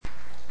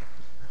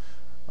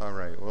All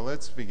right, well,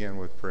 let's begin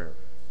with prayer.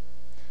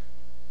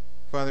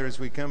 Father, as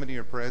we come into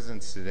your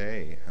presence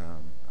today,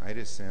 I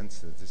just sense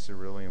that this is a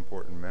really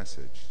important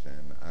message.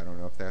 And I don't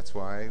know if that's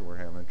why we're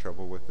having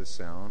trouble with the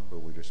sound, but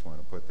we just want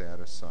to put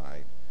that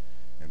aside.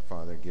 And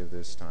Father, give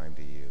this time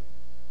to you.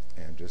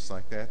 And just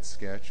like that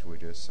sketch we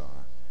just saw,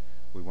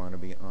 we want to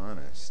be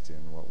honest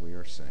in what we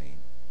are saying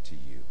to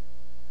you.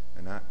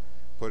 And not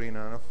putting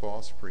on a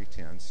false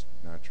pretense,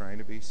 not trying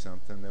to be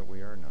something that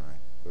we are not,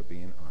 but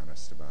being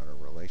honest about our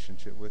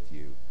relationship with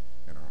you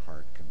and our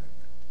heart commitment.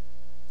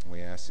 And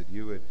we ask that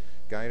you would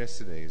guide us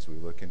today as we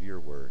look into your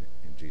word.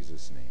 In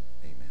Jesus' name,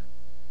 amen.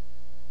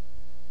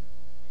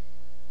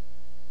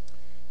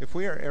 If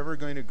we are ever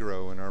going to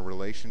grow in our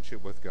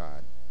relationship with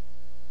God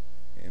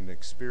and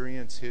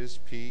experience his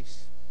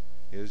peace,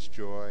 his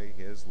joy,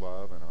 his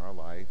love in our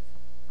life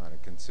on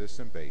a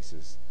consistent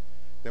basis,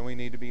 then we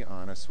need to be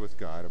honest with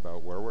God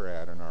about where we're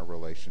at in our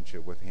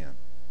relationship with him.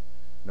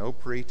 No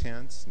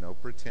pretense, no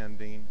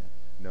pretending,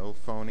 no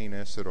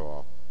phoniness at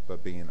all,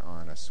 but being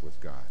honest with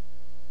God.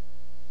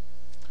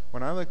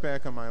 When I look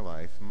back on my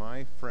life,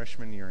 my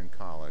freshman year in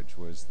college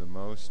was the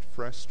most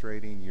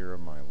frustrating year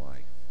of my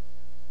life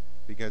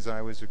because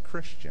I was a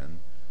Christian,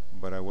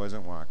 but I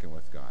wasn't walking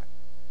with God.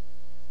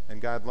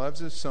 And God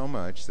loves us so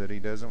much that he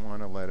doesn't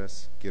want to let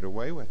us get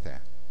away with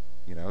that.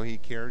 You know, he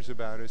cares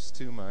about us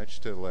too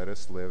much to let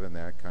us live in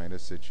that kind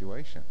of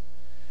situation.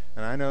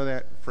 And I know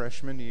that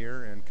freshman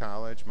year in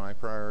college, my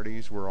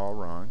priorities were all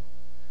wrong.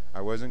 I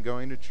wasn't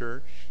going to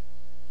church.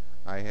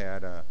 I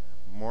had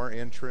more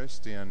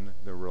interest in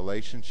the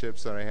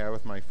relationships that I had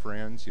with my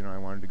friends. You know, I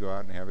wanted to go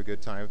out and have a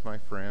good time with my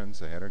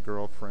friends. I had a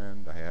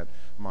girlfriend. I had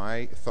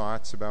my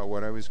thoughts about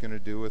what I was going to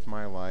do with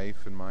my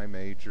life and my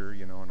major,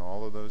 you know, and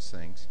all of those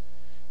things.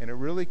 And it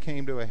really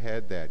came to a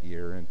head that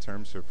year in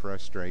terms of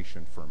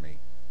frustration for me.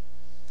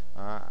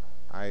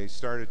 I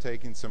started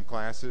taking some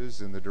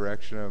classes in the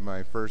direction of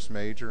my first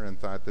major and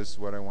thought this is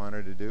what I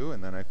wanted to do,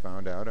 and then I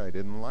found out I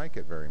didn't like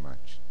it very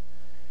much.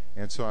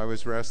 And so I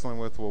was wrestling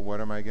with, well,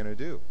 what am I going to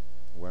do?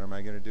 What am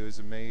I going to do as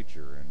a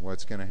major, and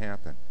what's going to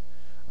happen?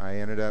 I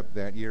ended up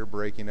that year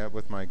breaking up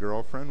with my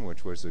girlfriend,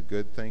 which was a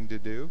good thing to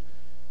do.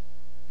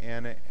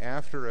 And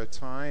after a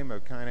time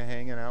of kind of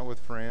hanging out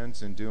with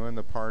friends and doing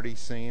the party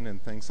scene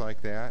and things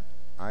like that,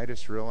 I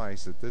just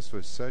realized that this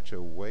was such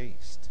a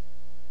waste.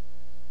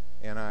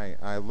 And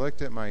I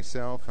looked at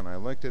myself and I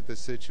looked at the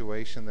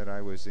situation that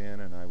I was in,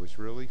 and I was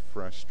really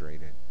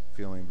frustrated,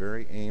 feeling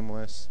very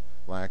aimless,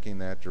 lacking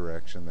that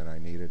direction that I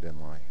needed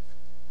in life.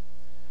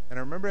 And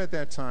I remember at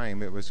that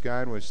time, it was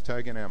God was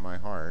tugging at my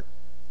heart,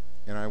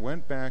 and I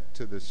went back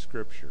to the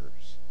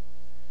scriptures,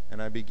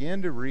 and I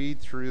began to read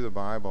through the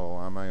Bible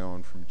on my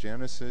own from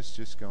Genesis,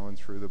 just going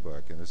through the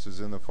book. And this was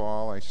in the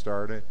fall I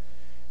started,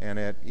 and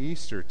at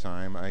Easter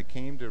time, I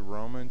came to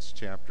Romans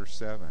chapter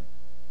 7.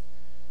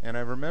 And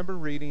I remember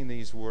reading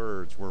these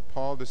words where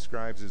Paul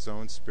describes his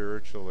own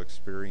spiritual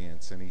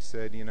experience. And he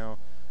said, you know,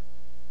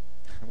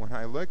 when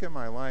I look at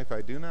my life,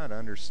 I do not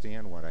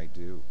understand what I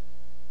do.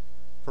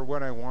 For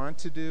what I want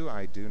to do,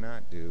 I do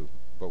not do.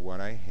 But what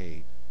I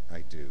hate,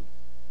 I do.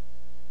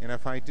 And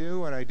if I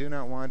do what I do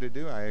not want to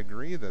do, I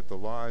agree that the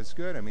law is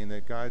good. I mean,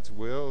 that God's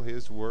will,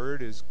 his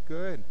word is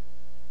good.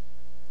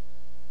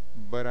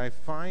 But I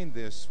find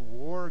this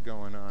war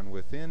going on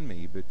within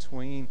me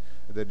between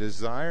the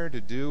desire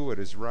to do what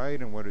is right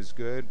and what is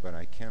good, but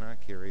I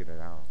cannot carry it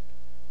out.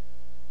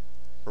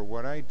 For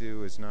what I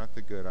do is not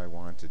the good I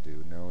want to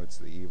do. No, it's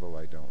the evil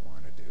I don't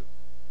want to do.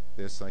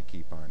 This I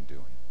keep on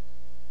doing.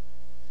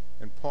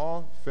 And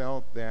Paul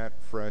felt that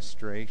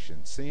frustration,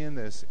 seeing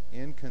this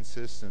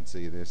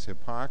inconsistency, this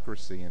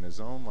hypocrisy in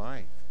his own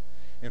life.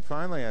 And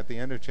finally, at the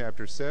end of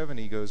chapter 7,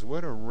 he goes,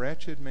 "What a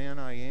wretched man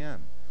I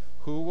am.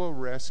 Who will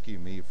rescue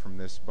me from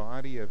this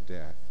body of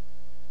death?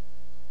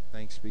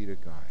 Thanks be to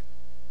God,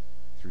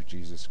 through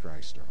Jesus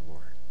Christ our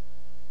Lord."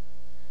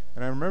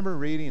 And I remember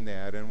reading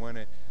that, and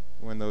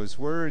when those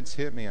words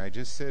hit me, I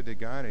just said to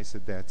God, I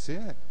said, that's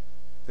it.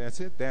 That's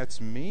it. That's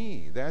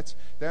me.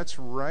 That's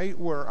right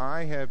where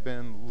I have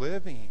been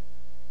living,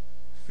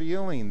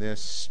 feeling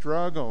this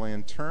struggle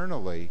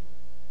internally,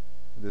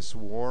 this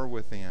war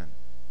within.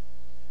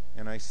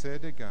 And I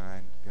said to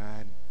God,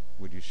 God,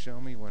 would you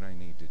show me what I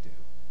need to do?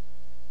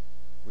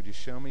 Would you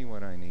show me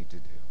what I need to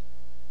do?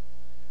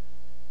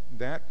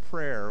 That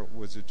prayer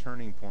was a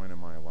turning point in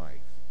my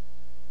life.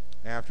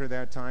 After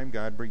that time,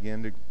 God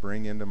began to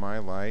bring into my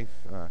life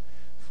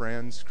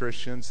friends,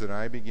 Christians that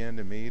I began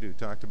to meet who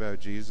talked about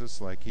Jesus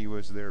like he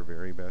was their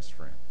very best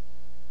friend.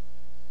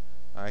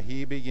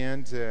 He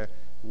began to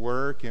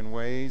work in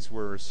ways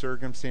where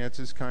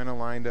circumstances kind of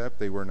lined up.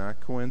 They were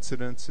not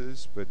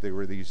coincidences, but they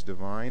were these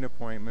divine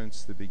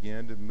appointments that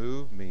began to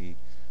move me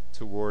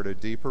toward a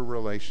deeper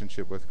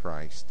relationship with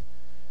Christ.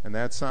 And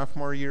that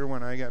sophomore year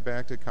when I got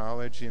back to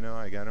college, you know,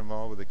 I got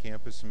involved with the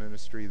campus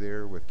ministry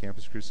there with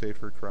Campus Crusade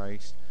for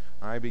Christ.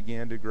 I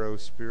began to grow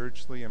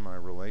spiritually in my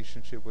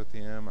relationship with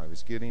him. I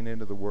was getting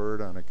into the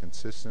Word on a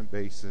consistent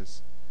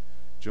basis,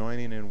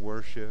 joining in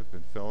worship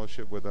and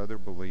fellowship with other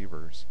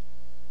believers.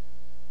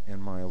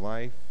 And my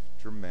life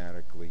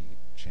dramatically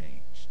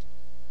changed.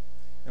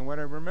 And what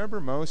I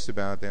remember most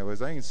about that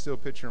was I can still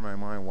picture in my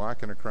mind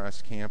walking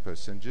across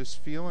campus and just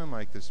feeling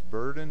like this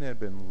burden had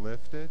been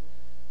lifted,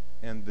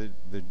 and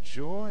the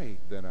joy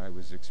that I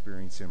was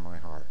experiencing in my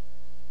heart.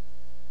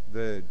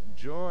 The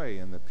joy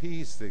and the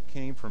peace that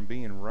came from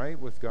being right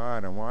with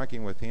God and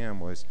walking with Him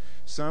was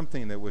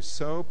something that was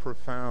so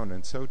profound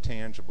and so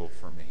tangible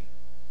for me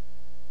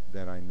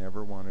that I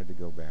never wanted to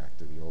go back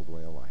to the old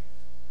way of life.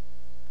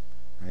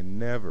 I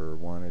never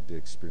wanted to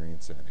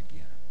experience that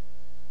again.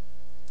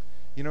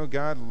 You know,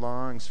 God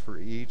longs for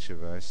each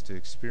of us to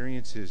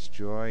experience His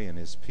joy and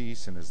His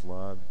peace and His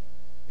love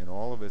in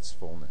all of its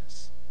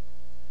fullness.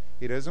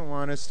 He doesn't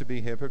want us to be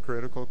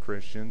hypocritical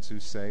Christians who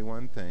say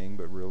one thing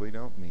but really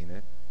don't mean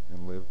it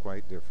and live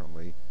quite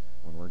differently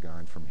when we're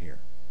gone from here.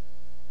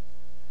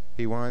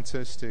 He wants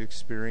us to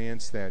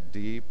experience that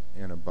deep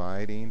and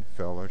abiding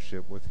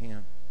fellowship with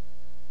Him.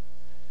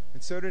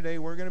 And so today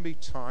we're going to be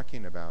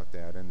talking about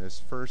that in this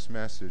first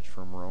message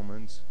from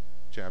Romans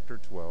chapter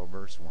 12,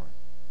 verse 1.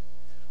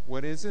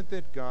 What is it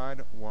that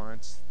God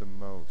wants the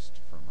most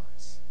from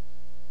us?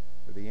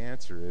 Well, the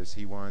answer is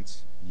He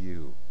wants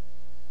you.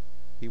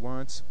 He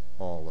wants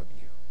all of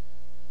you,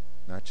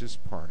 not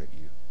just part of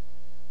you.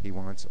 He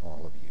wants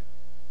all of you.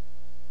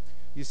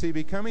 You see,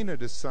 becoming a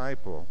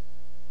disciple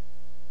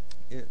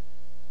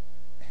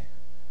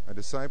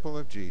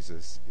of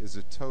Jesus is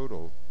a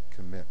total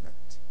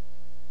commitment.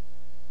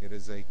 It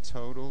is a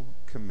total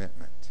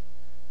commitment.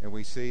 And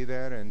we see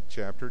that in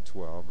chapter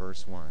 12,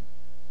 verse 1.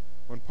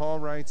 When Paul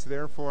writes,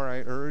 "Therefore I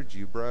urge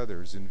you,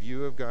 brothers, in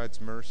view of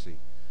God's mercy,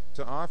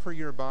 to offer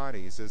your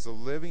bodies as a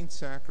living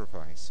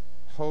sacrifice,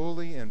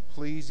 holy and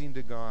pleasing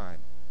to God.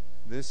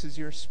 This is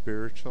your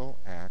spiritual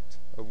act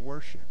of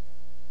worship."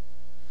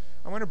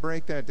 I want to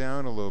break that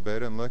down a little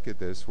bit and look at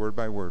this word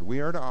by word. We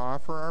are to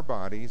offer our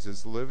bodies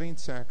as living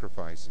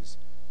sacrifices,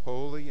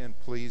 holy and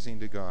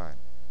pleasing to God.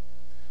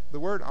 The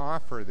word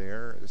offer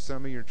there,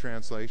 some of your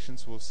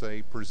translations will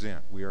say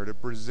present. We are to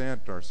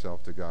present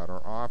ourselves to God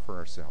or offer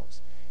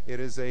ourselves. It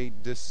is a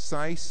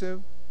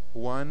decisive,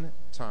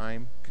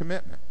 one-time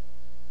commitment.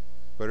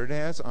 But it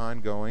has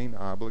ongoing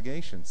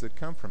obligations that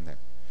come from that.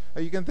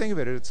 You can think of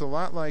it, it's a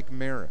lot like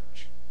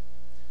marriage.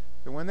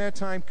 But when that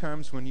time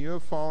comes, when you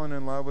have fallen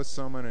in love with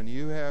someone and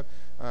you have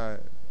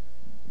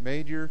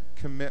made your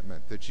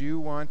commitment that you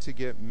want to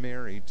get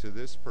married to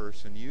this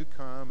person, you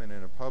come and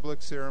in a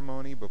public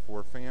ceremony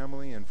before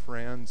family and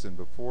friends and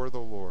before the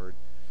Lord,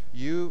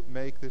 you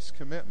make this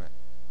commitment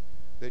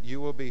that you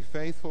will be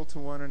faithful to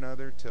one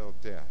another till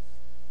death.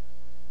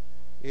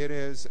 It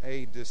is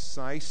a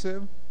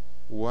decisive,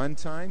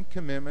 one-time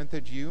commitment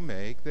that you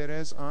make that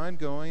has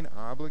ongoing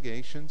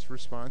obligations,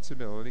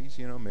 responsibilities.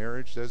 You know,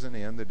 marriage doesn't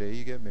end the day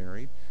you get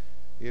married.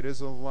 It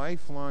is a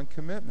lifelong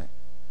commitment.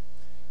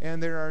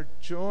 And there are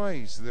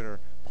joys that are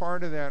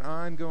part of that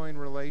ongoing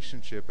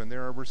relationship, and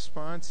there are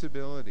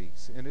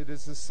responsibilities. And it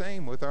is the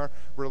same with our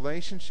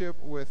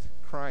relationship with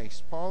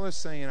Christ. Paul is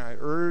saying, I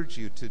urge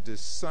you to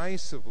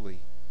decisively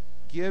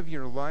give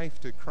your life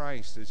to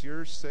Christ as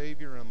your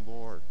Savior and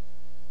Lord.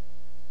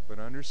 But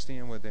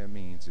understand what that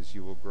means as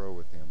you will grow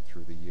with Him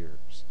through the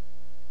years.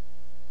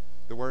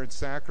 The word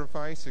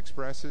sacrifice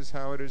expresses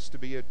how it is to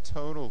be a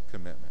total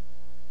commitment.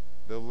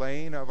 The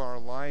laying of our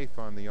life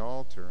on the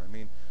altar. I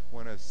mean,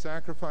 when a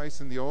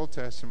sacrifice in the Old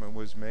Testament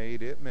was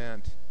made, it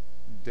meant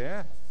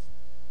death.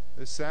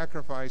 The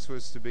sacrifice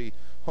was to be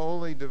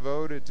wholly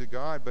devoted to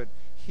God. But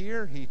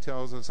here he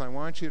tells us, I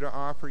want you to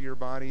offer your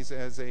bodies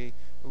as a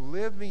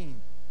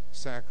living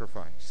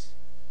sacrifice.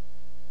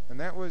 And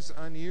that was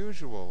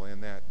unusual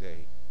in that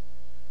day.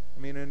 I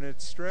mean, and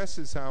it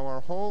stresses how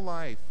our whole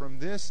life from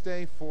this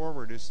day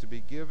forward is to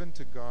be given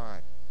to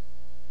God.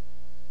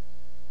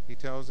 He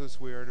tells us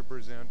we are to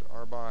present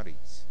our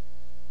bodies.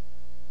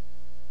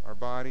 Our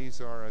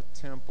bodies are a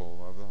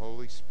temple of the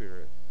Holy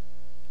Spirit.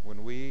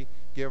 When we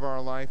give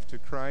our life to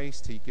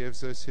Christ, He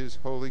gives us His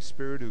Holy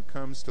Spirit who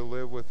comes to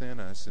live within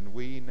us, and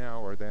we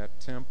now are that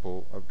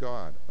temple of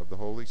God, of the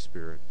Holy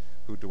Spirit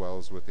who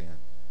dwells within.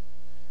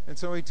 And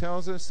so He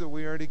tells us that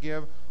we are to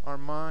give our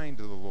mind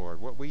to the Lord.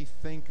 What we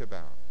think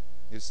about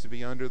is to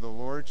be under the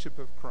lordship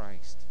of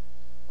Christ.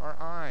 Our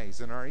eyes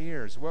and our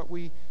ears, what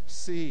we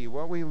see,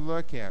 what we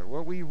look at,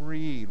 what we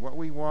read, what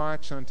we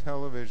watch on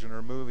television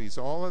or movies,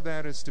 all of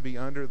that is to be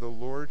under the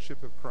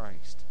lordship of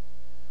Christ.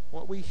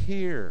 What we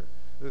hear,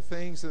 the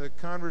things, the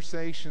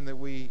conversation that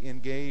we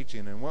engage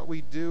in, and what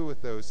we do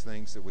with those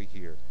things that we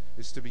hear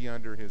is to be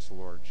under His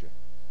lordship.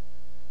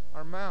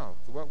 Our mouth,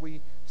 what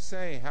we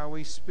say, how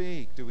we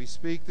speak. Do we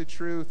speak the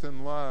truth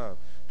in love?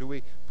 Do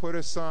we put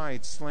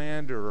aside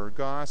slander or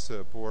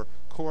gossip or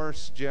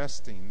coarse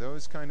jesting?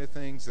 Those kind of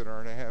things that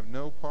are to have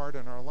no part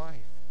in our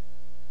life.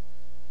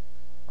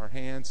 Our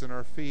hands and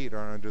our feet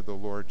are under the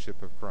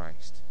lordship of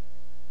Christ.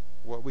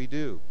 What we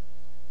do,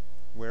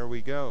 where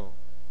we go,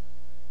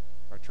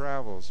 our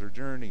travels, our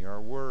journey, our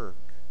work,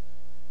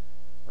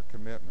 our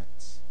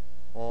commitments,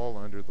 all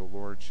under the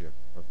lordship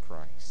of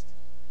Christ.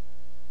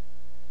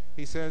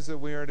 He says that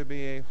we are to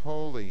be a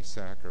holy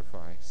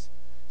sacrifice,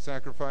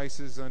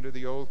 Sacrifices under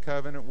the old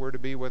covenant were to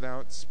be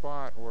without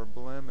spot or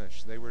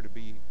blemish. They were to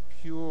be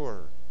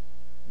pure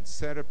and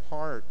set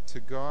apart to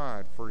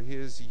God for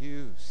his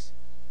use.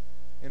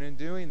 And in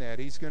doing that,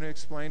 he's going to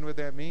explain what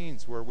that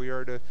means, where we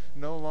are to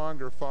no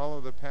longer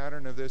follow the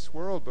pattern of this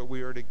world, but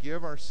we are to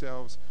give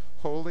ourselves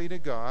wholly to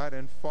God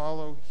and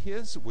follow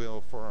his will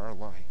for our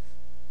life.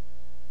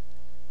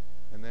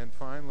 And then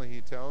finally, he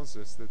tells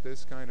us that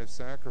this kind of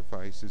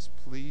sacrifice is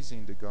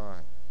pleasing to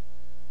God.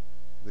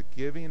 The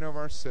giving of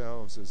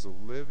ourselves as a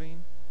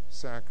living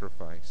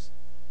sacrifice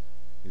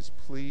is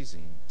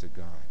pleasing to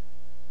God.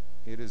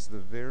 It is the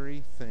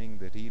very thing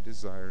that he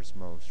desires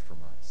most from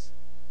us.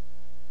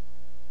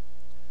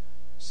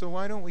 So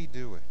why don't we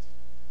do it?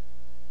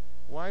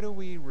 Why do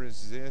we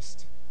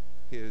resist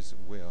his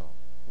will?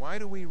 Why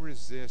do we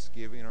resist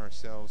giving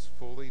ourselves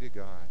fully to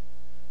God?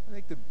 I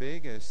think the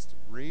biggest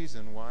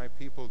reason why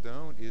people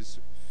don't is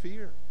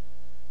fear.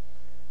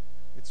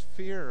 It's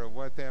fear of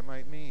what that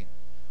might mean.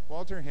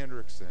 Walter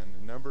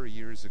Hendrickson, a number of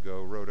years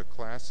ago, wrote a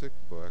classic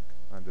book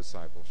on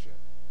discipleship.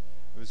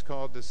 It was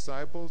called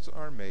Disciples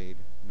Are Made,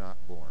 Not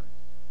Born.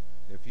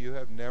 If you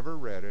have never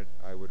read it,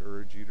 I would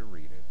urge you to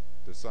read it.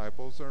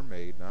 Disciples Are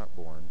Made, Not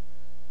Born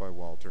by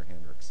Walter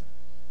Hendrickson.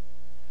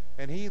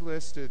 And he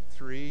listed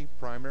 3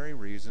 primary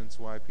reasons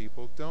why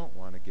people don't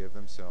want to give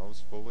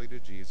themselves fully to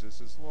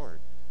Jesus as Lord.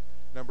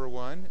 Number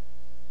 1,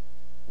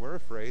 we're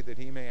afraid that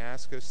he may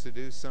ask us to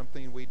do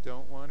something we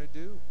don't want to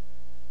do.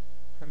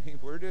 I mean,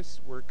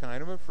 we're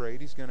kind of afraid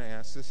he's going to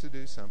ask us to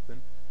do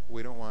something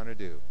we don't want to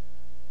do.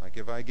 Like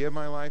if I give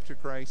my life to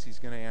Christ, he's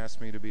going to ask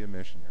me to be a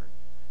missionary.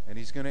 And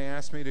he's going to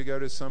ask me to go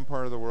to some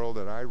part of the world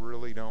that I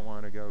really don't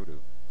want to go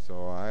to.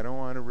 So I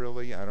don't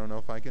know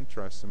if I can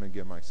trust him and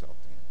give myself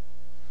to him.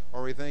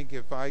 Or we think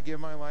if I give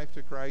my life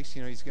to Christ,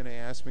 he's going to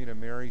ask me to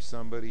marry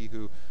somebody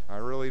who I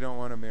really don't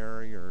want to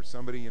marry, or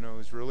somebody,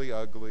 who's really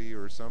ugly,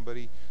 or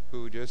somebody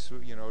who just,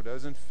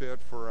 doesn't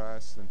fit for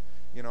us, and,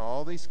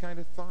 all these kind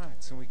of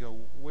thoughts. And we go,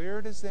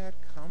 where does that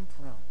come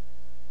from?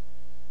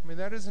 I mean,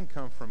 that doesn't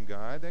come from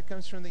God. That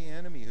comes from the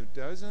enemy who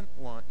doesn't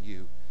want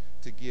you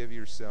to give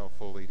yourself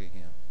fully to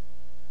him.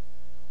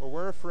 Or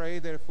we're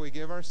afraid that if we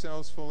give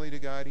ourselves fully to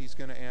God, he's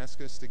going to ask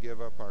us to give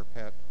up our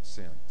pet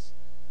sins.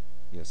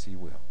 Yes, he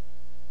will.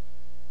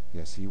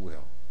 Yes, he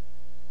will.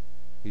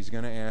 He's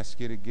going to ask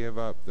you to give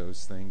up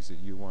those things that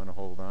you want to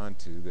hold on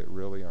to that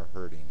really are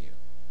hurting you.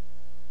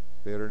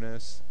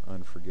 Bitterness,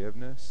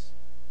 unforgiveness,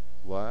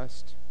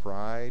 lust,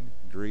 pride,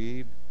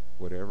 greed,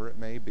 whatever it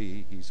may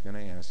be, he's going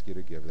to ask you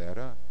to give that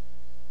up.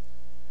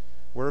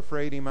 We're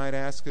afraid he might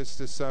ask us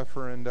to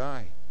suffer and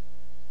die.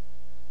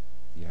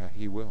 Yeah,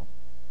 he will.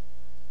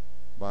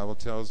 The Bible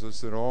tells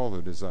us that all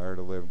who desire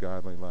to live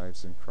godly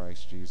lives in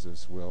Christ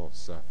Jesus will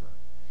suffer.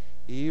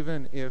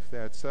 Even if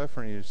that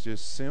suffering is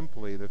just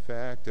simply the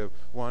fact of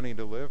wanting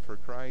to live for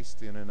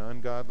Christ in an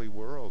ungodly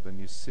world, and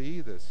you see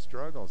the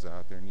struggles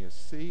out there, and you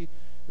see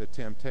the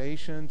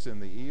temptations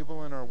and the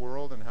evil in our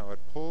world and how it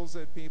pulls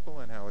at people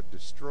and how it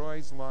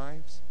destroys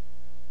lives.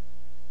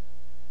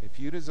 If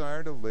you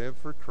desire to live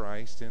for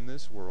Christ in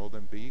this world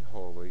and be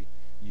holy,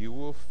 you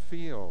will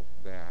feel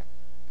that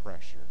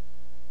pressure,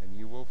 and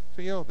you will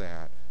feel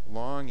that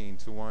longing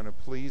to want to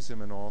please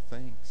him in all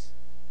things.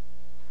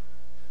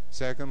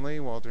 Secondly,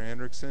 Walter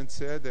Hendrickson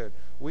said that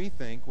we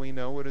think we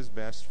know what is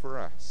best for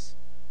us.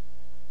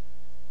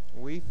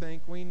 We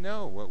think we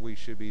know what we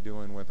should be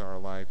doing with our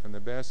life and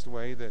the best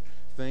way that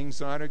things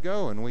ought to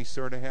go, and we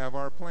sort of have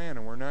our plan,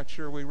 and we're not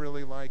sure we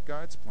really like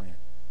God's plan.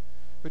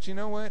 But you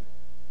know what?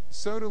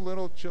 So do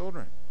little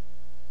children.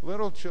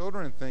 Little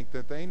children think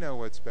that they know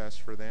what's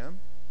best for them,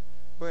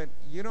 but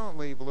you don't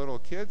leave little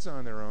kids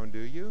on their own, do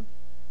you?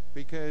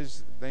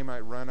 Because they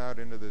might run out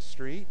into the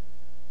street.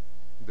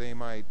 They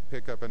might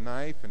pick up a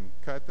knife and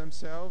cut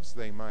themselves.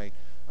 They might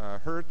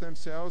hurt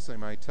themselves. They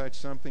might touch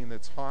something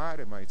that's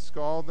hot. It might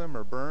scald them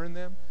or burn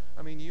them.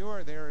 I mean, you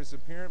are there as a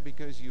parent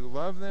because you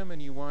love them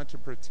and you want to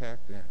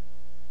protect them.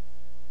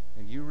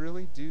 And you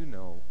really do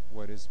know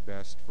what is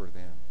best for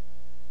them.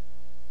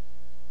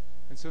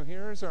 And so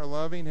here is our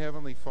loving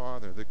Heavenly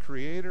Father, the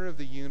creator of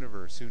the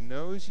universe, who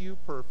knows you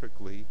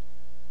perfectly,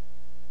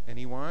 and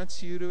he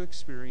wants you to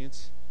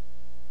experience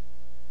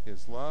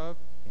his love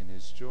and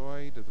his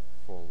joy to the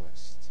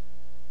fullest.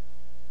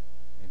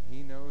 And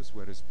he knows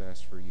what is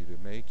best for you to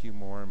make you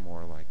more and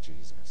more like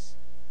Jesus.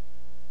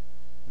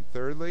 And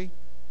thirdly,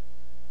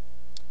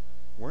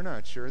 we're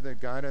not sure that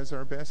God has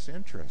our best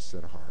interests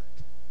at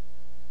heart.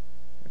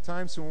 At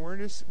times when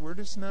we're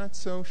just not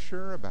so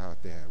sure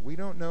about that. We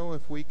don't know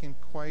if we can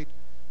quite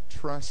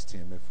trust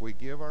him. If we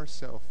give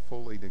ourselves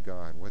fully to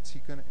God, what's he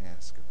going to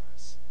ask of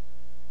us?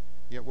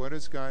 Yet what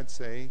does God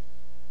say?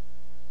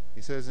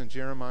 He says in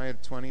Jeremiah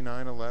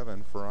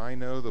 29:11, "For I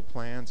know the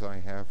plans I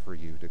have for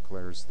you,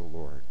 declares the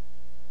Lord.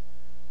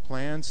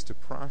 Plans to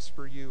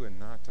prosper you and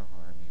not to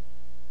harm you.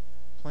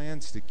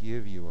 Plans to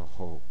give you a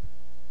hope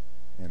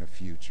and a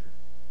future."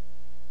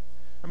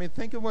 I mean,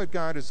 think of what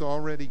God has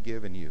already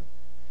given you.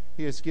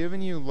 He has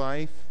given you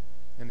life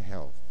and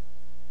health.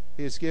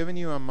 He has given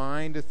you a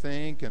mind to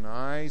think and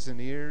eyes and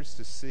ears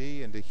to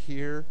see and to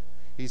hear.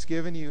 He's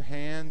given you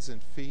hands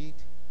and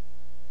feet.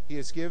 He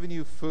has given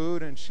you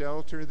food and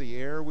shelter, the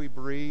air we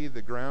breathe,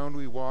 the ground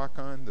we walk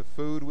on, the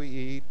food we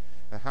eat,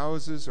 the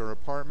houses or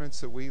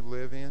apartments that we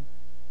live in.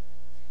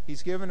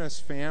 He's given us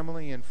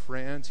family and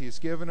friends. He has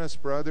given us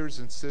brothers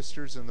and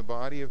sisters in the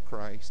body of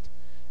Christ.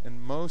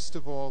 And most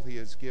of all, He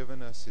has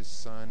given us His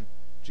Son,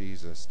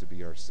 Jesus, to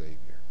be our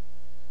Savior.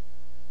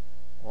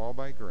 All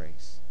by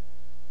grace.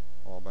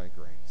 All by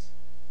grace.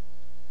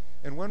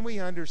 And when we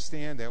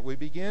understand that, we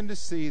begin to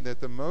see that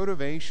the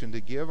motivation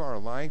to give our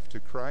life to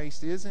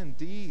Christ is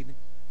indeed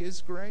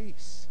His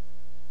grace.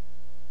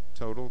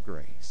 Total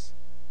grace.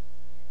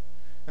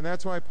 And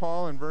that's why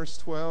Paul in verse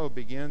 12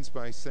 begins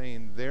by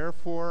saying,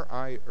 "Therefore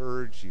I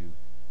urge you,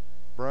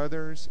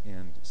 brothers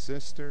and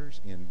sisters,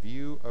 in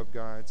view of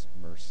God's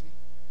mercy,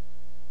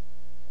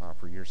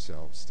 offer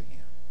yourselves to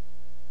Him."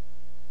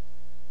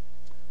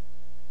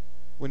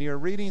 When you're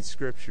reading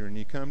Scripture and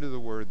you come to the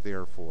word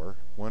therefore,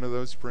 one of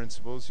those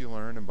principles you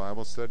learn in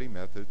Bible study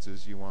methods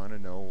is you want to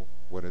know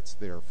what it's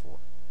there for.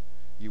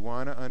 You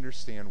want to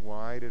understand,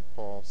 why did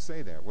Paul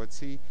say that? What's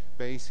he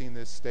basing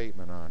this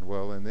statement on?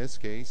 Well, in this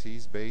case,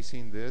 he's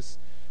basing this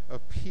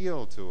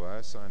appeal to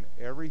us on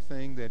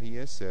everything that he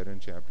has said in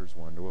chapters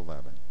 1 to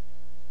 11.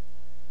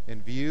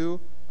 In view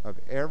of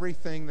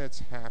everything that's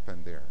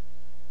happened there,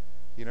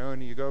 you know,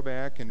 and you go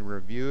back and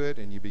review it,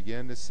 and you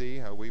begin to see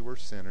how we were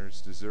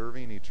sinners,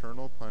 deserving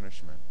eternal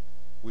punishment.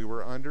 We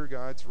were under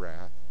God's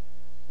wrath,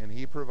 and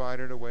He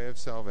provided a way of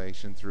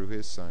salvation through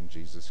His Son,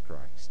 Jesus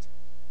Christ.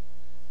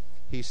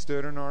 He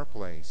stood in our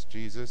place.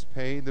 Jesus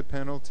paid the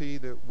penalty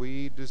that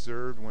we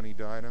deserved when He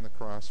died on the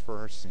cross for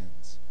our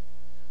sins.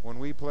 When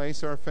we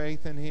place our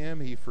faith in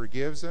Him, He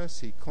forgives us,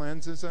 He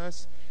cleanses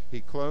us,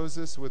 He clothes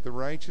us with the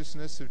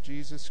righteousness of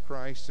Jesus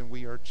Christ, and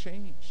we are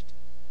changed.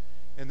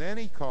 And then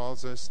He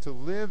calls us to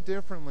live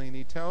differently, and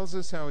He tells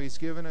us how He's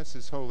given us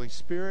His Holy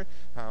Spirit,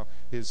 how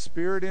His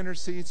Spirit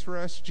intercedes for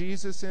us,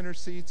 Jesus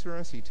intercedes for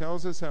us. He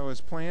tells us how His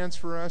plans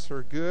for us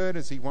are good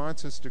as He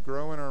wants us to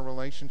grow in our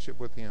relationship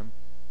with Him.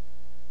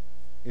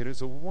 It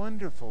is a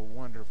wonderful,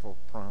 wonderful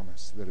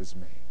promise that is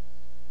made.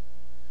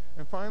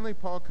 And finally,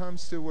 Paul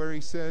comes to where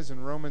he says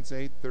in Romans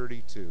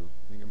 8:32,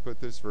 you can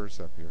put this verse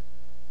up here.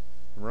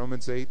 In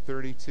Romans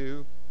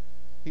 8:32,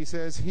 he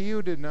says, "He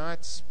who did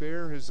not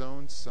spare His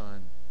own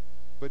Son,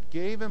 but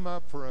gave Him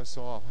up for us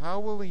all, how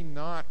will He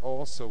not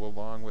also,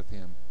 along with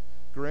Him,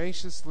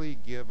 graciously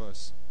give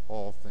us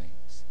all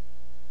things?"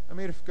 I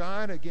mean, if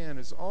God, again,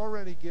 has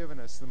already given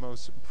us the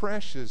most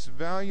precious,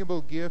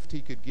 valuable gift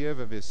He could give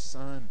of His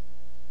Son,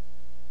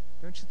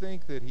 don't you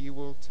think that He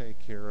will take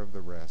care of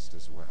the rest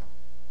as well?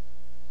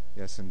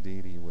 Yes,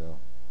 indeed He will.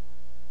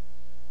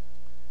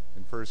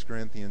 In 1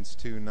 Corinthians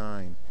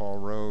 2:9, Paul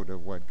wrote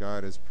of what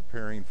God is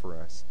preparing for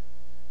us.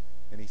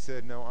 And he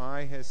said, "No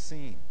eye has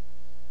seen,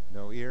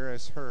 no ear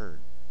has heard,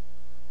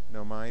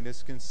 no mind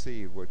has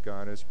conceived what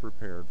God has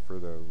prepared for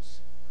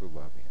those who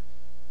love Him."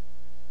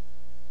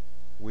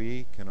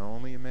 We can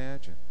only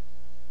imagine,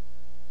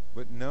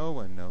 but no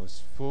one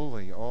knows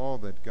fully all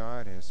that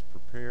God has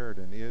prepared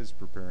and is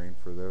preparing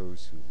for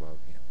those who love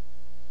Him.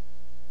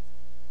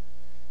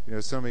 You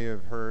know, some of you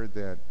have heard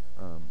that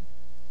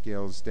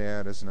Gail's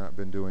dad has not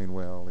been doing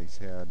well. He's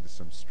had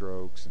some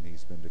strokes, and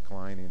he's been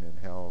declining in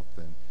health,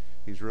 and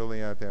he's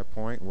really at that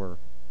point where,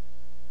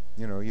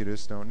 you know, you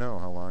just don't know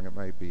how long it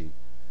might be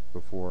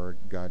before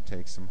God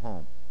takes him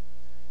home.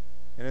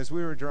 And as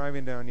we were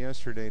driving down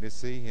yesterday to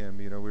see him,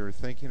 you know, we were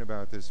thinking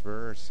about this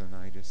verse, and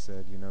I just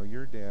said, you know,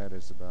 your dad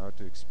is about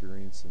to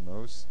experience the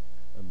most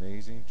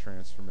amazing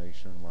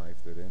transformation in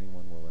life that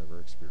anyone will ever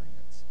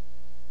experience.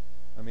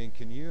 I mean,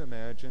 can you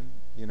imagine,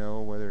 you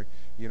know, whether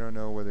you don't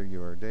know whether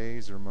you are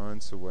days or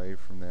months away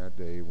from that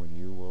day when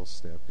you will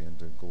step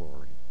into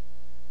glory.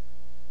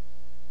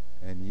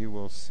 And you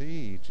will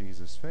see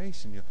Jesus'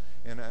 face, and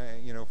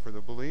you know, for the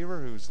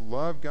believer who's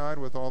loved God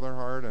with all their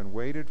heart and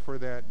waited for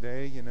that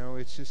day, you know,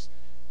 it's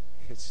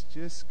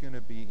just going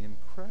to be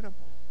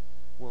incredible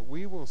what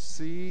we will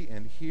see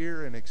and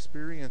hear and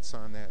experience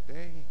on that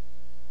day.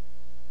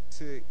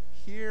 To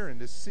hear and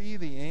to see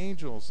the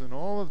angels in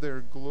all of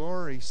their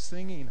glory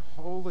singing,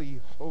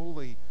 "Holy,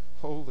 holy,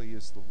 holy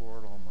is the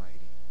Lord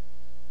Almighty."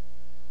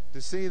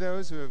 To see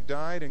those who have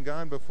died and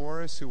gone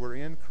before us who were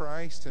in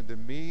Christ, and to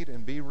meet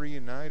and be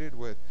reunited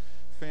with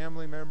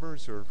family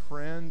members or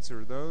friends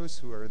or those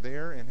who are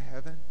there in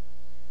heaven.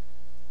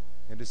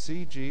 And to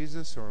see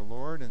Jesus, our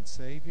Lord and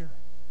Savior,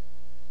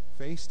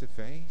 face to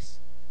face.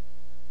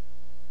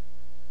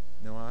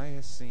 No eye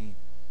has seen,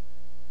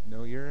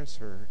 no ear has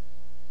heard,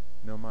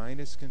 no mind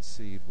has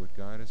conceived what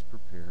God has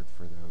prepared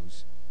for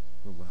those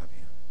who love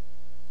Him.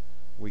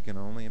 We can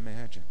only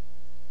imagine.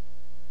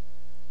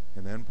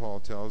 And then Paul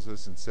tells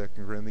us in 2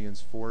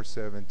 Corinthians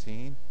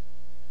 4:17,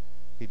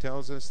 he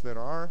tells us that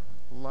our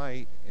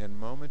light and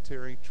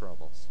momentary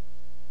troubles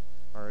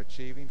are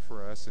achieving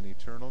for us an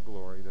eternal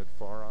glory that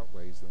far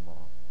outweighs them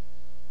all.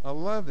 I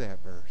love that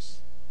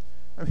verse.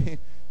 I mean,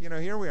 you know,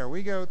 here we are.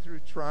 We go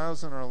through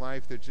trials in our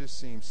life that just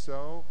seem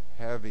so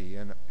heavy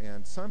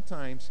and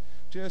sometimes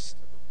just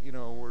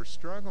we're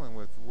struggling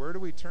with, where do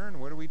we turn?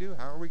 What do we do?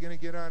 How are we going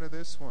to get out of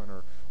this one?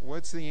 Or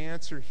what's the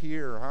answer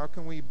here? How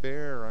can we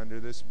bear under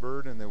this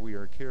burden that we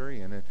are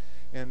carrying?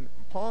 And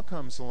Paul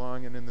comes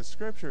along, and in the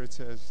scripture it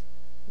says,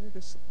 they're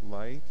just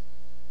light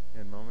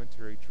and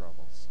momentary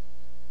troubles.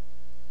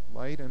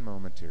 Light and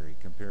momentary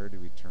compared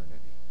to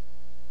eternity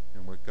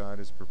and what God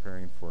is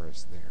preparing for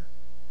us there.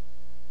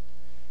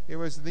 It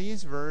was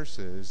these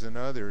verses and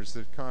others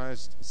that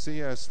caused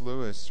C.S.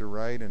 Lewis to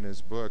write in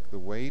his book, The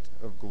Weight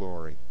of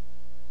Glory.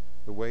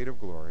 The Weight of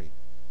Glory.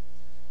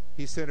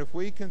 He said, if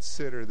we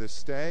consider the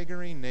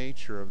staggering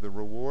nature of the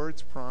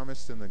rewards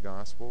promised in the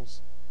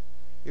Gospels,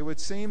 it would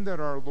seem that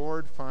our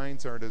Lord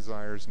finds our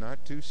desires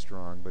not too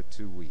strong, but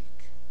too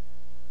weak.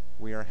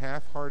 We are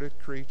half-hearted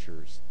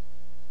creatures,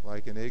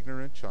 like an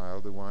ignorant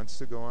child who wants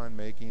to go on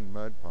making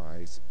mud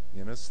pies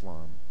in a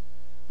slum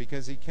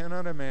because he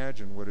cannot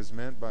imagine what is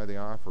meant by the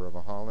offer of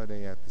a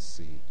holiday at the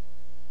sea.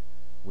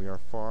 We are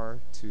far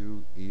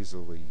too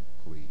easily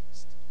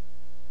pleased.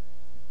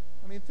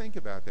 I mean, think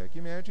about that.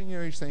 Can you imagine,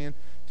 you're saying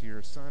to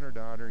your son or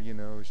daughter,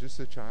 it's just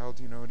a child,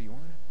 do you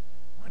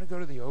want to go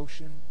to the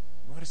ocean?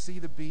 You want to see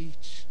the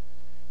beach?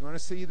 You want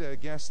to see the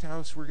guest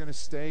house we're going to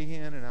stay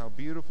in and how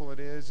beautiful it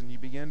is? And you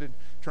begin to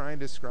try and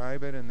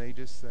describe it, and they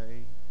just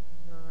say,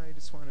 no, I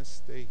just want to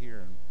stay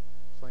here and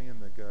play in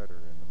the gutter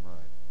in the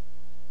mud.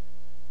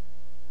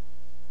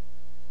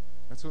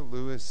 That's what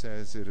Lewis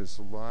says it is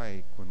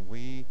like when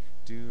we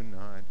do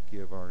not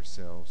give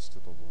ourselves to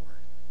the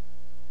Lord.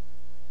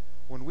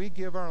 When we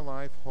give our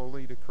life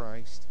wholly to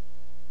Christ,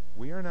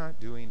 we are not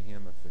doing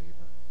him a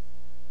favor.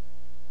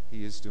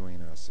 He is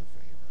doing us a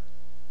favor.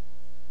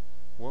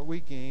 What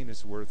we gain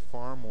is worth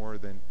far more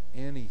than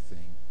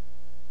anything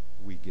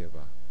we give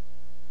up.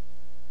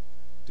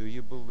 Do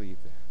you believe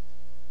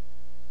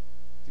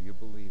that? Do you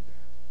believe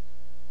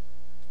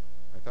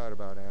that? I thought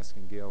about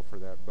asking Gail for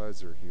that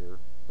buzzer here,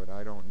 but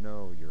I don't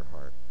know your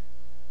heart.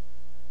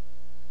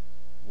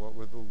 What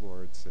would the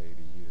Lord say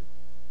to you?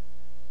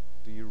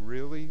 Do you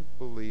really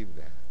believe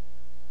that?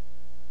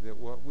 That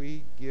what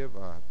we give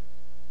up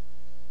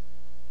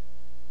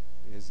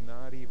is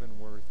not even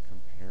worth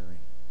comparing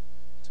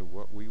to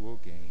what we will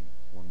gain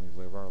when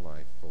we live our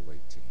life fully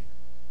to him?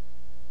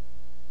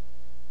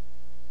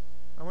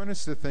 I want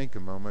us to think a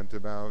moment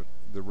about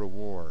the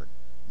reward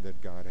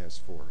that God has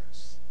for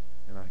us.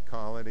 And I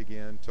call it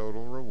again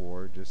total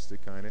reward, just to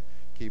kind of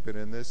keep it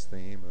in this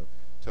theme of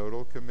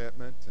total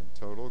commitment and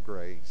total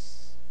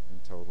grace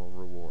and total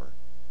reward.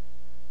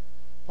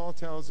 Paul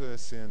tells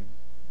us in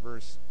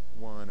verse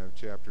 1 of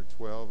chapter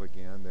 12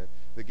 again that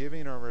the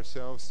giving of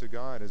ourselves to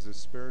God is a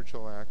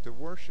spiritual act of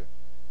worship.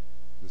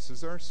 This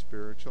is our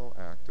spiritual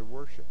act of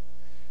worship.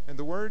 And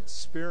the word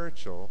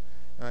spiritual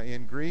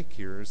in Greek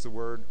here is the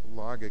word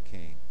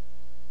logikane.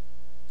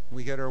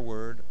 We get our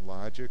word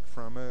logic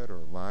from it, or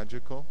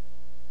logical.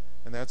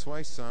 And that's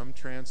why some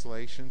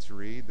translations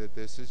read that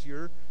this is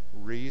your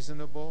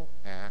reasonable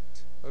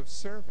act of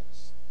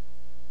service.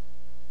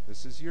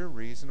 This is your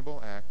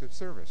reasonable act of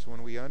service.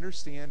 When we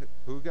understand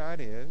who God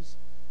is,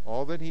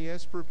 all that he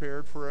has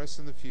prepared for us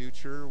in the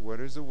future, what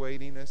is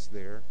awaiting us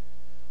there,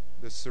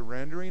 the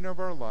surrendering of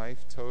our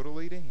life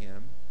totally to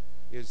him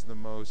is the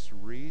most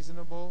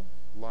reasonable,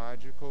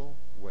 logical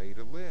way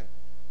to live.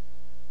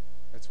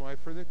 That's why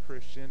for the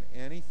Christian,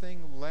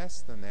 anything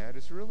less than that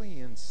is really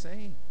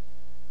insane.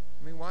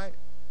 I mean, why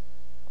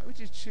would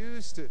you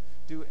choose to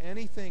do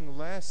anything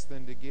less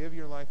than to give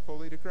your life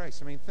fully to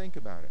Christ? I mean, think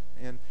about it.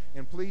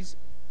 And please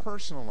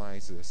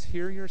personalize this.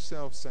 Hear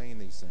yourself saying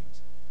these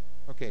things.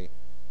 Okay,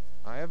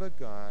 I have a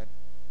God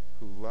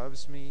who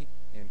loves me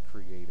and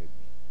created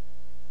me.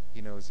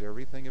 He knows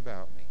everything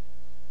about me.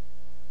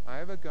 I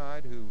have a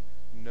God who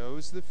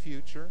knows the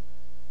future,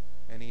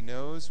 and he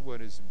knows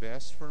what is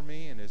best for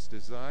me, and his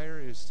desire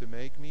is to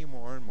make me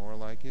more and more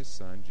like his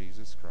Son,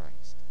 Jesus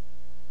Christ.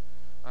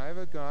 I have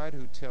a God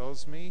who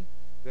tells me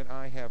that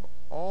I have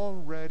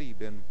already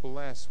been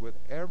blessed with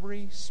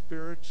every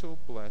spiritual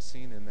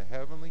blessing in the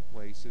heavenly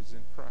places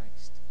in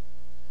Christ.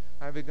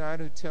 I have a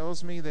God who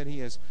tells me that he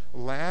has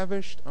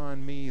lavished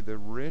on me the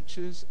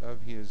riches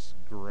of his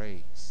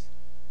grace.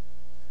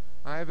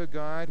 I have a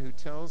God who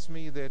tells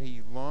me that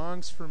he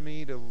longs for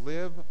me to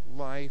live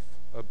life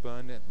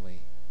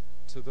abundantly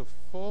to the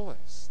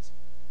fullest,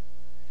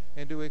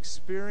 and to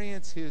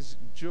experience his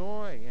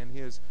joy and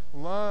his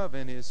love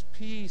and his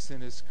peace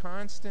and his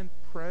constant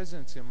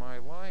presence in my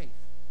life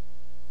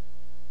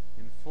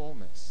in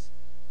fullness.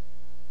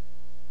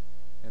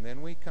 And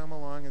then we come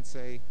along and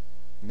say,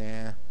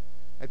 nah,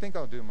 I think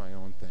I'll do my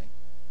own thing.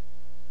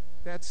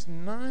 That's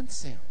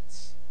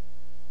nonsense.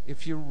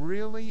 If you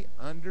really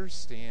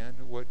understand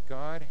what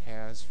God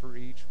has for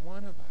each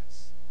one of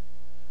us,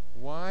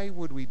 why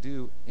would we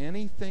do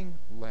anything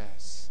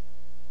less?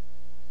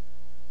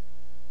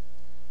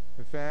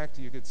 In fact,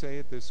 you could say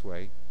it this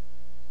way: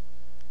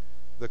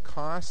 the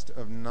cost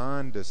of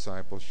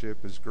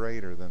non-discipleship is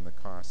greater than the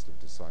cost of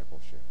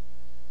discipleship.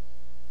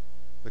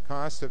 The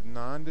cost of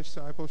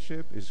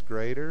non-discipleship is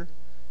greater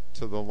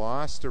to the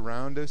lost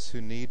around us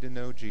who need to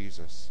know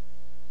Jesus,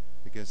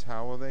 because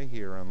how will they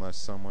hear unless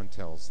someone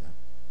tells them?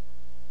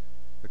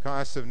 The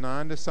cost of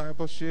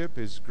non-discipleship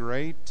is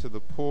great to the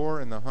poor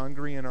and the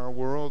hungry in our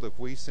world. If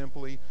we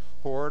simply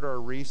hoard our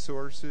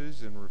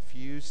resources and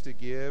refuse to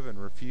give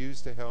and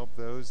refuse to help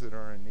those that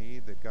are in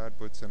need that God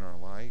puts in our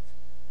life,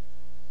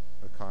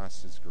 the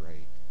cost is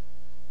great.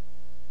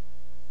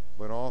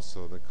 But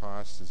also the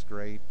cost is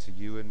great to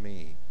you and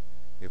me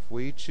if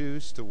we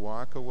choose to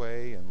walk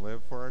away and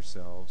live for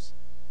ourselves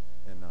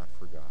and not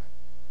for God.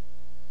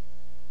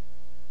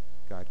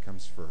 God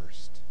comes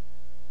first.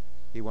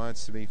 He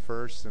wants to be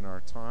first in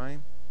our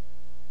time,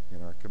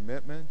 in our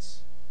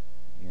commitments,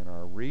 in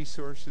our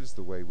resources,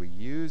 the way we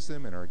use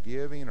them, in our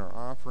giving, our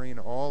offering,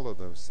 all of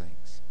those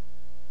things.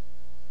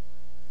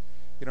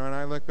 You know, and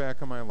I look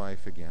back on my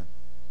life again.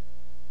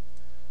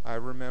 I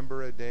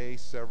remember a day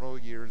several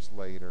years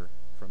later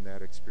from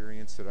that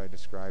experience that I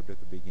described at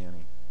the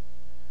beginning,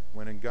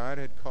 when God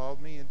had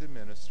called me into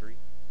ministry,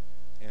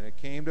 and it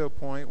came to a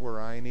point where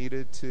I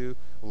needed to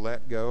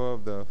let go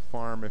of the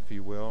farm, if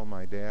you will.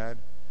 My dad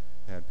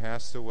had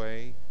passed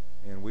away,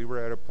 and we were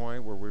at a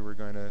point where we were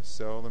going to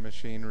sell the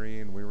machinery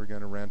and we were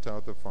going to rent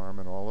out the farm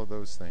and all of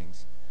those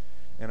things.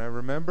 And I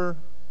remember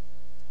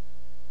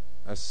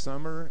a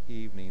summer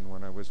evening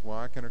when I was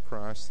walking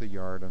across the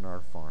yard on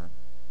our farm,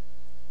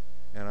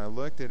 and I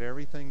looked at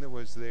everything that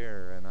was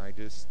there, and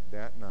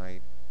that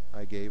night,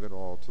 I gave it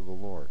all to the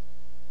Lord.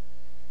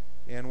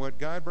 And what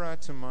God brought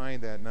to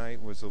mind that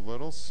night was a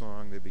little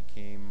song that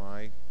became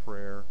my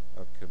prayer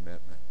of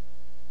commitment.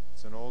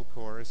 It's an old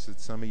chorus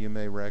that some of you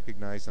may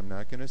recognize. I'm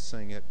not going to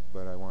sing it,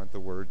 but I want the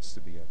words to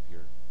be up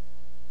here.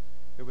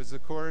 It was the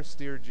chorus,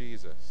 Dear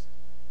Jesus.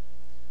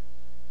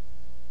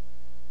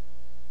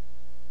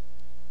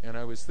 And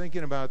I was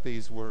thinking about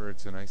these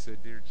words, and I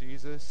said, Dear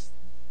Jesus,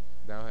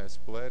 thou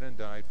hast bled and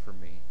died for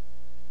me.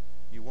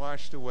 You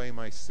washed away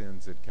my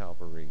sins at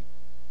Calvary.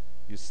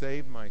 You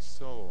saved my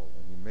soul,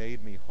 and you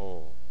made me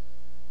whole.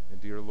 And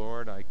dear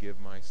Lord, I give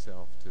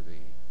myself to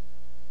thee.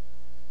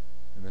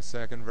 And the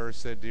second verse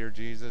said, Dear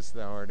Jesus,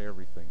 thou art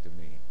everything to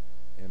me,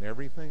 and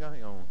everything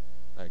I own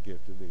I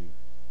give to thee.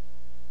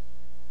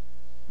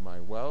 My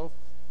wealth,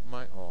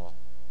 my all,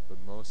 but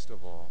most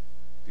of all,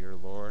 dear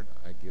Lord,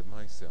 I give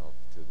myself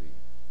to thee.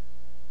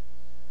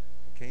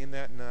 I came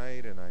that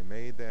night and I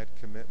made that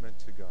commitment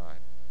to God,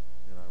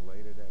 and I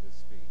laid it at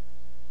his feet.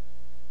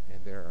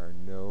 And there are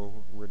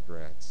no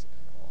regrets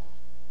at all.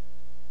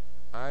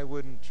 I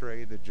wouldn't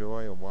trade the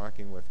joy of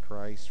walking with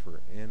Christ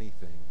for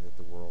anything that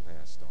the world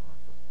has to offer.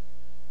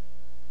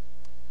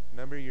 A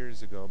number of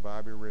years ago,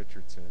 Bobby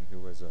Richardson, who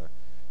was a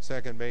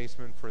second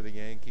baseman for the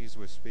Yankees,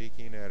 was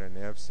speaking at an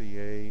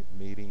FCA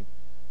meeting,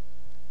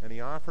 and he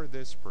offered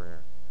this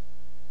prayer.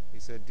 He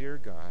said, Dear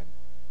God,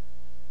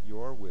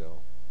 your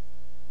will,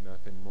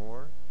 nothing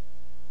more,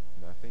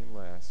 nothing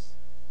less,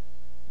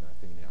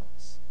 nothing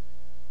else.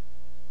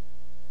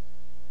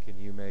 Can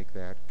you make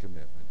that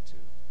commitment too?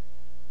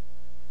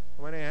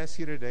 I want to ask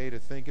you today to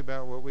think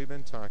about what we've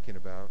been talking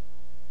about,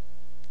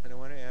 and I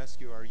want to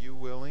ask you, are you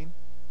willing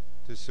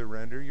to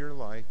surrender your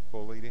life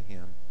fully to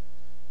him?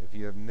 If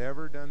you have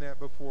never done that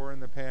before in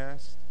the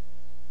past,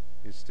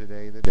 is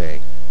today the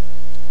day.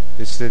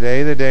 Is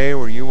today the day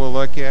where you will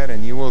look at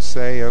and you will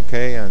say,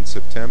 okay, on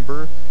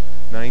September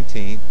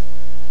 19th,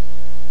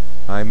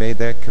 I made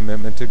that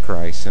commitment to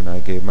Christ and I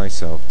gave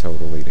myself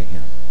totally to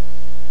him.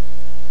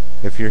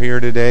 If you're here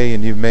today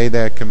and you've made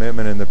that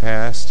commitment in the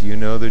past, you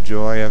know the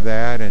joy of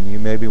that, and you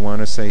maybe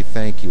want to say,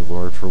 thank you,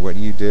 Lord, for what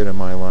you did in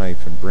my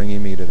life and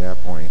bringing me to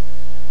that point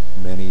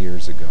many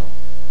years ago.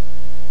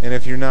 And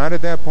if you're not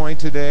at that point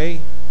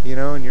today,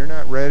 and you're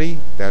not ready,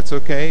 that's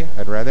okay.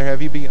 I'd rather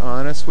have you be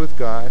honest with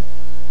God,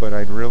 but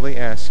I'd really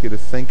ask you to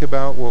think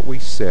about what we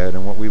said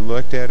and what we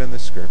looked at in the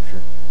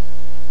Scripture,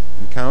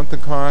 and count the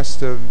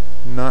cost of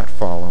not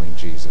following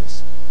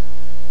Jesus,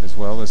 as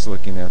well as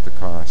looking at the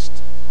cost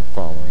of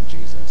following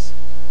Jesus.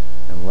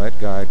 And let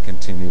God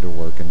continue to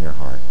work in your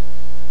heart.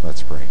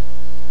 Let's pray.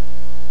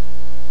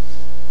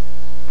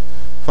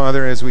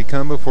 Father, as we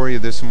come before you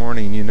this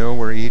morning, you know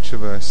where each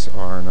of us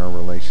are in our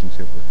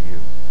relationship with you.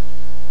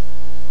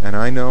 And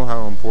I know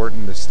how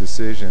important this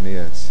decision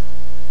is.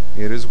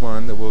 It is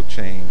one that will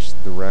change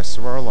the rest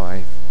of our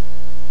life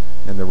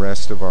and the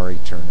rest of our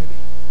eternity.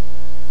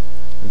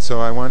 And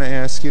so I want to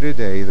ask you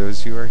today,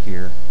 those who are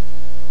here,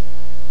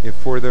 if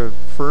for the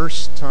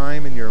first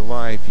time in your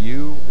life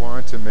you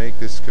want to make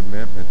this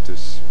commitment to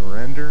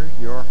surrender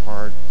your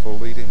heart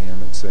fully to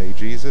him and say,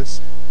 Jesus,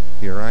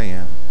 here I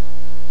am.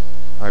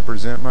 I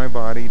present my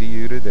body to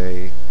you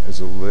today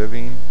as a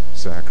living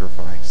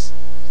sacrifice.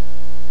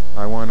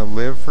 I want to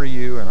live for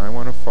you and I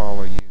want to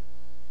follow you.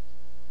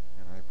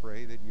 And I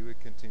pray that you would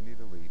continue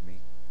to lead me.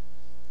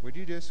 Would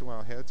you just,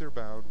 while heads are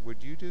bowed,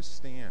 would you just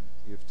stand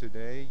if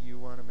today you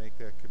want to make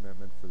that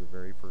commitment for the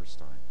very first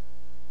time?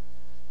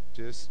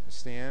 Just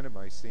stand, and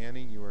by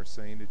standing you are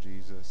saying to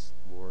Jesus,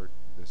 Lord,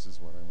 this is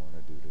what I want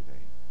to do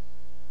today.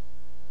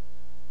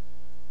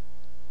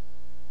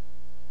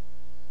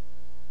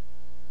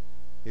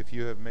 If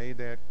you have made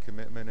that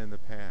commitment in the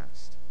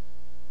past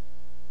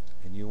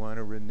and you want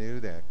to renew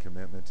that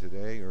commitment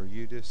today, or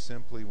you just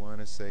simply want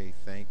to say,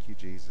 thank you,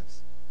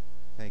 Jesus.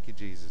 Thank you,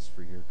 Jesus,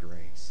 for your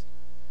grace.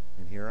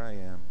 And here I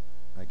am.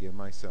 I give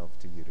myself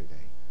to you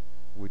today.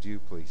 Would you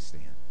please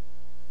stand?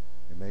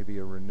 It may be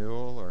a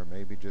renewal, or it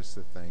may be just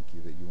a thank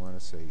you that you want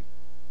to say,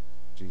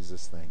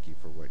 Jesus, thank you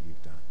for what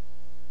you've done.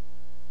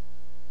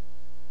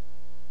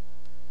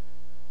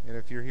 And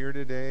if you're here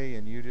today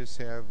and you just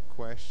have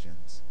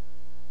questions,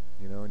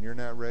 and you're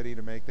not ready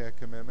to make that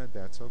commitment,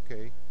 that's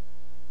okay.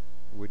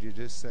 Would you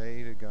just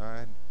say to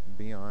God,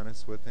 be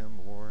honest with him,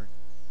 Lord,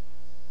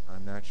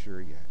 I'm not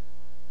sure yet.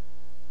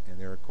 And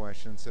there are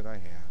questions that I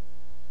have.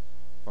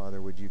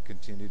 Father, would you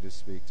continue to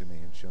speak to me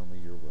and show me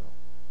your will?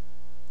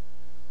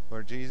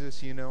 Lord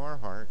Jesus, you know our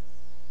heart,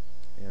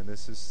 and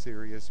this is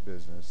serious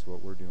business,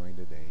 what we're doing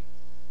today.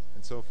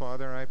 And so,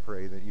 Father, I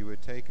pray that you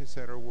would take us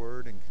at our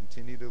word and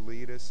continue to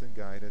lead us and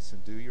guide us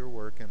and do your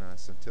work in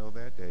us until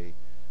that day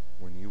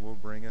when you will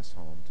bring us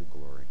home to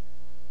glory.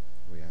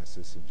 We ask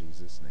this in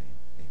Jesus' name.